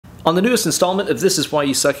On the newest installment of This Is Why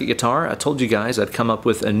You Suck at Guitar, I told you guys I'd come up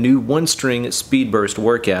with a new one-string speed burst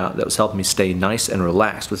workout that was helping me stay nice and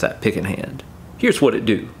relaxed with that pick in hand. Here's what it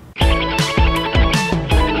do.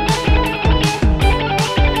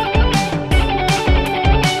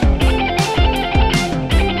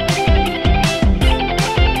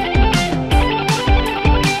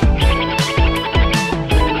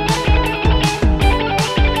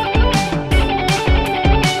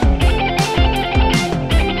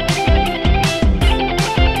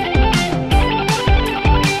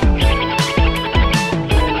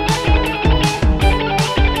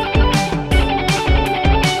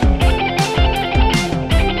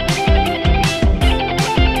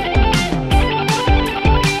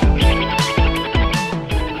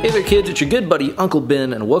 Hey there kids, it's your good buddy Uncle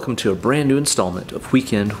Ben and welcome to a brand new installment of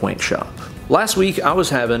Weekend Wank Shop. Last week I was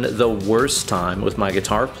having the worst time with my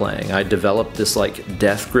guitar playing. I developed this like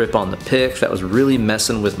death grip on the pick that was really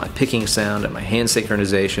messing with my picking sound and my hand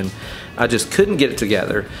synchronization. I just couldn't get it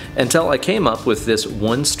together until I came up with this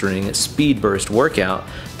one string speed burst workout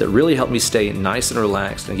that really helped me stay nice and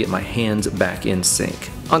relaxed and get my hands back in sync.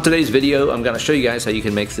 On today's video, I'm going to show you guys how you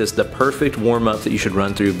can make this the perfect warm-up that you should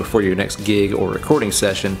run through before your next gig or recording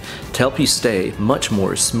session to help you stay much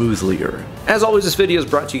more smoothlier. As always, this video is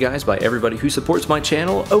brought to you guys by everybody who supports my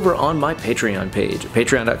channel over on my Patreon page,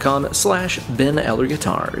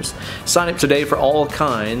 patreon.com/BenEllerGuitars. Sign up today for all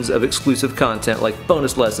kinds of exclusive content like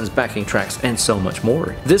bonus lessons, backing tracks, and so much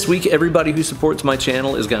more. This week, everybody who supports my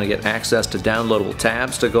channel is going to get access to downloadable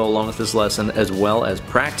tabs to go along with this lesson, as well as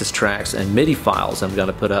practice tracks and MIDI files I'm going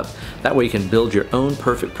to put up. That way you can build your own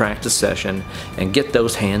perfect practice session and get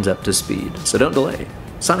those hands up to speed. So don't delay.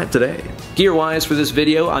 Sign up today. Gear-wise for this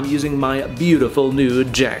video, I'm using my beautiful new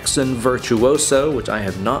Jackson Virtuoso, which I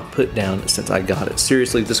have not put down since I got it.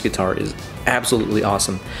 Seriously, this guitar is absolutely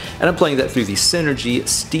awesome. And I'm playing that through the Synergy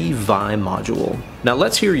Steve Vai module. Now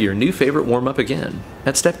let's hear your new favorite warm-up again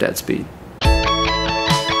at stepdad speed.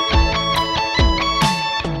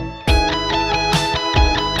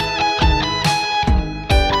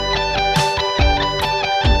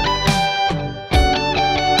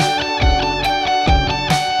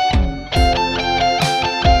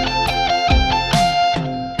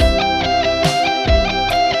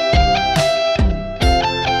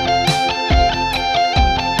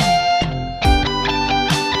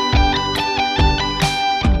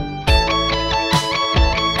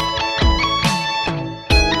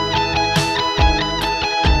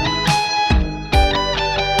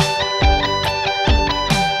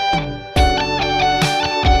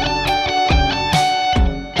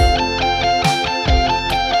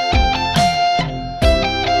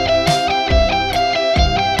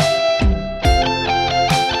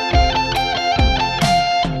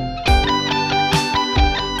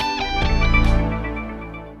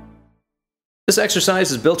 This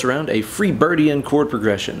exercise is built around a Free-Birdian chord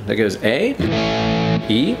progression that goes A,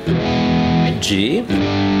 E, G,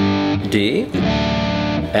 D,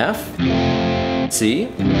 F, C,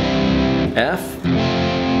 F,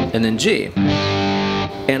 and then G.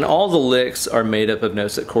 And all the licks are made up of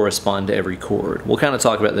notes that correspond to every chord. We'll kind of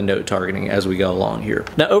talk about the note targeting as we go along here.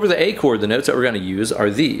 Now over the A chord, the notes that we're going to use are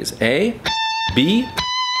these: A, B,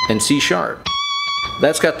 and C sharp.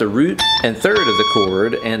 That's got the root and third of the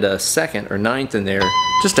chord and a second or ninth in there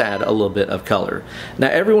just to add a little bit of color. Now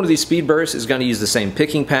every one of these speed bursts is going to use the same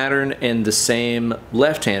picking pattern and the same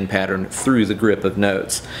left hand pattern through the grip of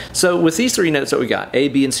notes. So with these three notes that we got, A,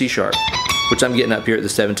 B, and C sharp, which I'm getting up here at the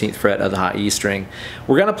 17th fret of the high E string,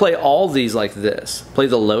 we're going to play all these like this. Play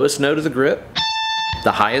the lowest note of the grip,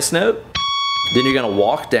 the highest note, then you're going to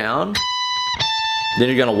walk down, then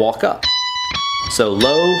you're going to walk up. So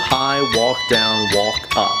low, high, walk down,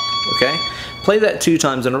 walk up, okay? Play that 2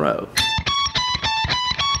 times in a row.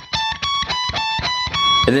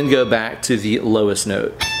 And then go back to the lowest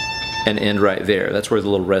note and end right there. That's where the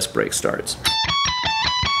little rest break starts.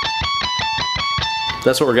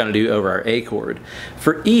 That's what we're gonna do over our A chord.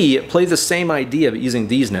 For E, play the same idea but using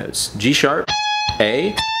these notes: G sharp,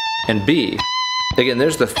 A, and B. Again,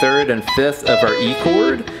 there's the third and fifth of our E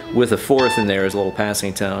chord with a fourth in there as a little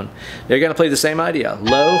passing tone. They're going to play the same idea: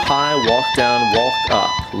 low, high, walk down, walk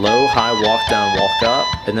up. Low, high, walk down, walk up,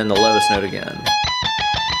 and then the lowest note again.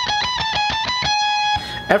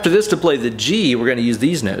 After this, to play the G, we're going to use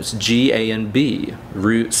these notes: G, A, and B,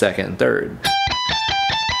 root, second, and third.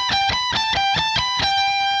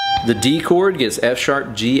 The D chord gets F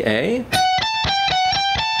sharp, G, A.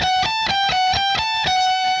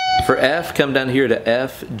 For F, come down here to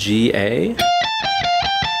F, G, A.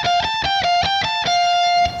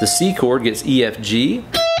 The C chord gets E, F, G.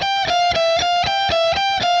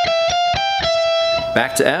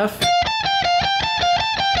 back to F,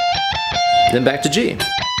 then back to G.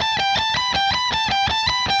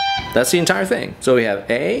 That's the entire thing. So we have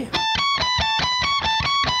A,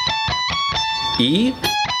 E,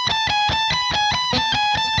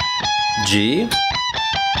 G,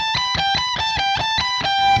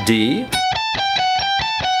 D,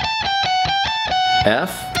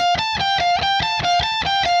 F,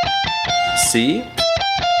 C,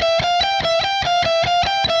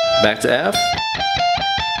 back to F,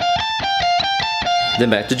 then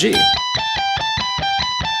back to G.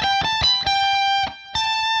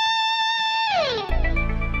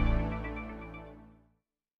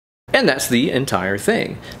 And that's the entire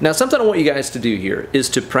thing. Now, something I want you guys to do here is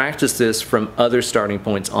to practice this from other starting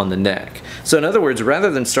points on the neck. So in other words, rather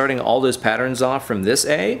than starting all those patterns off from this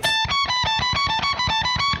A,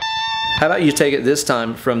 how about you take it this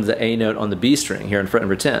time from the A note on the B string here in fret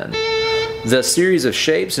number 10. The series of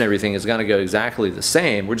shapes and everything is going to go exactly the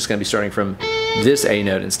same. We're just going to be starting from this A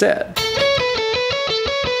note instead.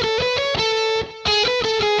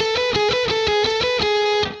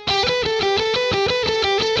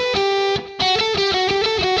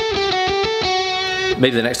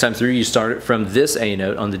 Maybe the next time through you start it from this A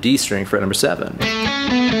note on the D string, fret number 7.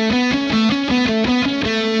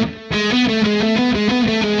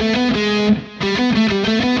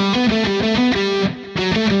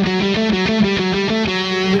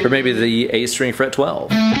 Or maybe the A string, fret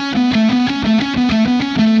 12.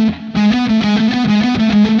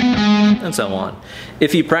 And so on.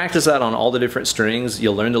 If you practice that on all the different strings,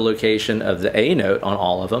 you'll learn the location of the A note on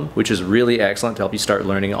all of them, which is really excellent to help you start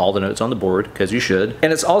learning all the notes on the board, because you should.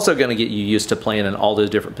 And it's also going to get you used to playing in all those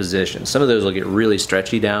different positions. Some of those will get really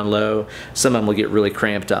stretchy down low, some of them will get really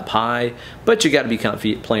cramped up high, but you got to be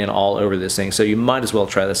comfy playing all over this thing, so you might as well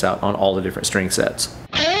try this out on all the different string sets.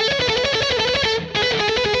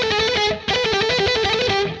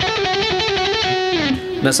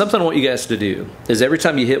 Now, something I want you guys to do is every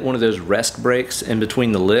time you hit one of those rest breaks in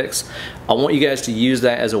between the licks, I want you guys to use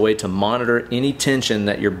that as a way to monitor any tension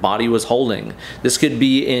that your body was holding. This could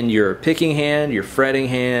be in your picking hand, your fretting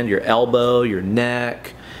hand, your elbow, your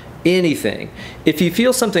neck, anything. If you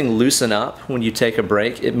feel something loosen up when you take a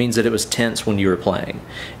break, it means that it was tense when you were playing.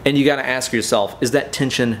 And you got to ask yourself, is that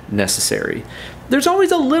tension necessary? There's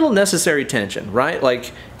always a little necessary tension, right?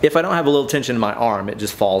 Like if I don't have a little tension in my arm, it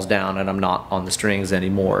just falls down and I'm not on the strings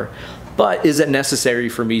anymore. But is it necessary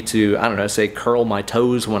for me to, I don't know, say curl my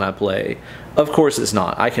toes when I play? Of course it's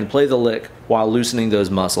not. I can play the lick while loosening those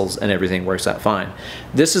muscles and everything works out fine.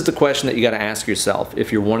 This is the question that you got to ask yourself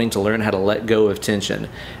if you're wanting to learn how to let go of tension.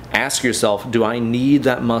 Ask yourself, do I need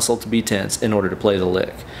that muscle to be tense in order to play the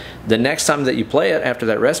lick? The next time that you play it after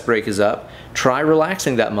that rest break is up, try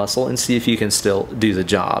relaxing that muscle and see if you can still do the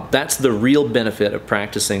job. That's the real benefit of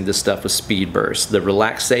practicing this stuff with speed bursts. The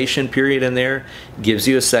relaxation period in there gives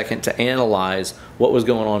you a second to analyze what was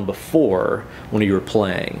going on before when you were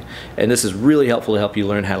playing. And this is really helpful to help you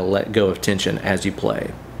learn how to let go of tension as you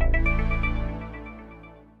play.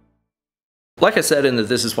 Like I said in the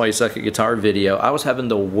This Is Why You Suck at Guitar video, I was having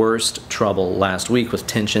the worst trouble last week with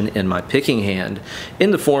tension in my picking hand,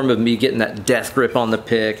 in the form of me getting that death grip on the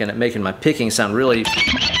pick and it making my picking sound really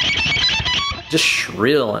just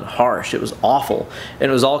shrill and harsh. It was awful,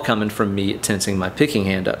 and it was all coming from me tensing my picking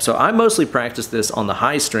hand up. So I mostly practiced this on the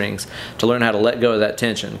high strings to learn how to let go of that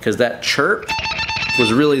tension, because that chirp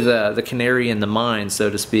was really the canary in the mine, so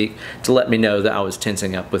to speak, to let me know that I was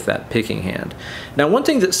tensing up with that picking hand. Now, one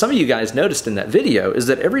thing that some of you guys noticed in that video is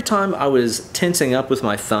that every time I was tensing up with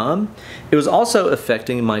my thumb, it was also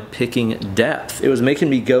affecting my picking depth. It was making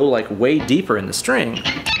me go like way deeper in the string,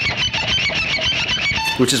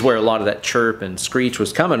 which is where a lot of that chirp and screech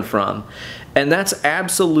was coming from. And that's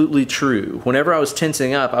absolutely true. Whenever I was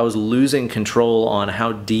tensing up, I was losing control on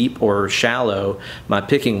how deep or shallow my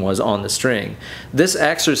picking was on the string. This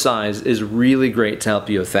exercise is really great to help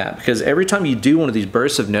you with that, because every time you do one of these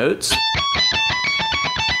bursts of notes,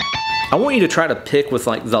 I want you to try to pick with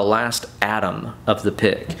like the last atom of the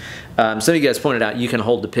pick. Some of you guys pointed out you can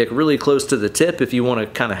hold the pick really close to the tip if you want to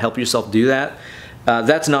kind of help yourself do that.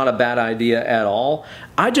 That's not a bad idea at all.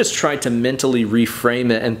 I just tried to mentally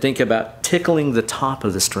reframe it and think about tickling the top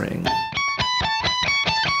of the string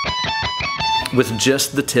with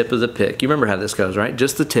just the tip of the pick. You remember how this goes, right?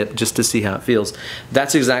 Just the tip, just to see how it feels.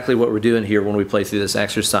 That's exactly what we're doing here when we play through this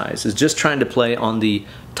exercise, is just trying to play on the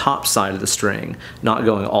top side of the string, not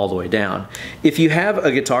going all the way down. If you have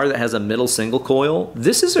a guitar that has a middle single coil,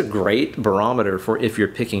 this is a great barometer for if you're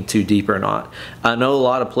picking too deep or not. I know a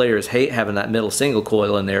lot of players hate having that middle single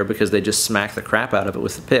coil in there because they just smack the crap out of it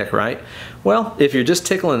with the pick, right? Well, if you're just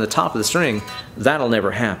tickling the top of the string, that'll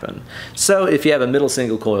never happen. So if you have a middle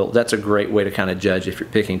single coil, that's a great way to kind of judge if you're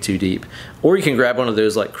picking too deep. Or you can grab one of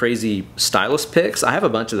those like crazy stylus picks. I have a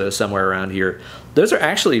bunch of those somewhere around here. Those are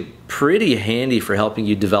actually pretty handy for helping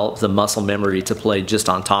you develop the muscle memory to play just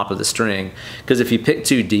on top of the string. Because if you pick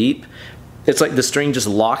too deep, it's like the string just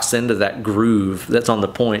locks into that groove that's on the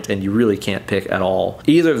point and you really can't pick at all.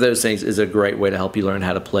 Either of those things is a great way to help you learn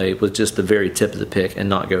how to play with just the very tip of the pick and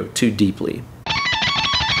not go too deeply.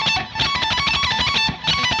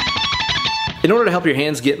 In order to help your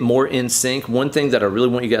hands get more in sync, one thing that I really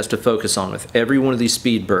want you guys to focus on with every one of these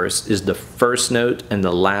speed bursts is the first note and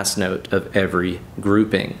the last note of every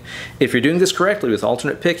grouping. If you're doing this correctly with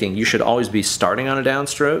alternate picking, you should always be starting on a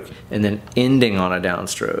downstroke and then ending on a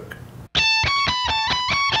downstroke.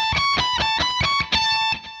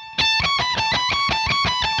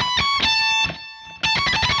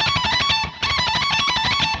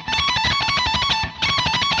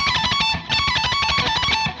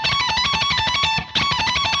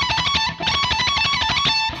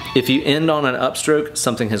 If you end on an upstroke,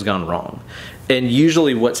 something has gone wrong. And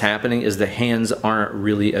usually what's happening is the hands aren't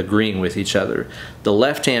really agreeing with each other. The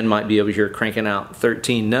left hand might be over here cranking out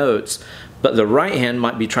 13 notes, but the right hand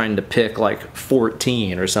might be trying to pick like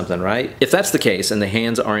 14 or something, right? If that's the case and the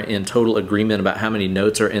hands aren't in total agreement about how many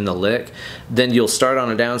notes are in the lick, then you'll start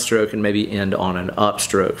on a downstroke and maybe end on an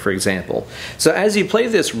upstroke, for example. So as you play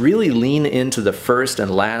this, really lean into the first and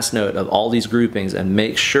last note of all these groupings and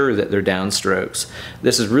make sure that they're downstrokes.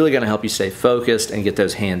 This is really going to help you stay focused and get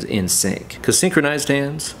those hands in sync, because synchronized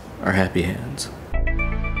hands are happy hands.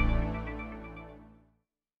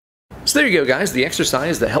 So there you go, guys, the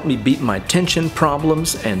exercise that helped me beat my tension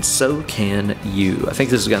problems, and so can you. I think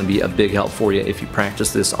this is going to be a big help for you if you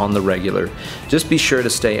practice this on the regular. Just be sure to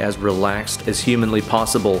stay as relaxed as humanly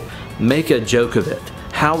possible. Make a joke of it.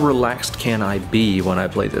 How relaxed can I be when I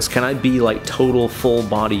play this? Can I be like total full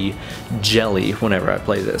body jelly whenever I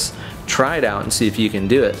play this? Try it out and see if you can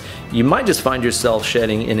do it. You might just find yourself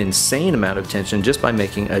shedding an insane amount of tension just by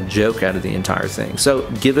making a joke out of the entire thing. So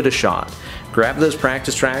give it a shot. Grab those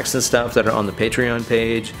practice tracks and stuff that are on the Patreon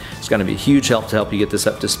page. It's going to be a huge help to help you get this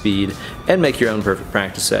up to speed and make your own perfect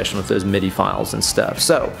practice session with those MIDI files and stuff.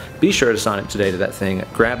 So be sure to sign up today to that thing,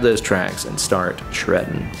 grab those tracks, and start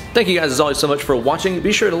shredding. Thank you guys as always so much for watching.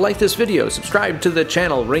 Be sure to like this video, subscribe to the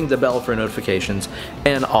channel, ring the bell for notifications,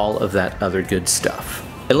 and all of that other good stuff.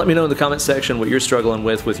 And let me know in the comment section what you're struggling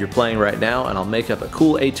with your playing right now, and I'll make up a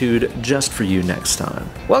cool etude just for you next time.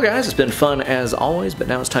 Well guys, it's been fun as always, but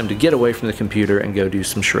now it's time to get away from the computer and go do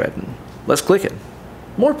some shredding. Let's click it.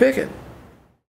 More picking.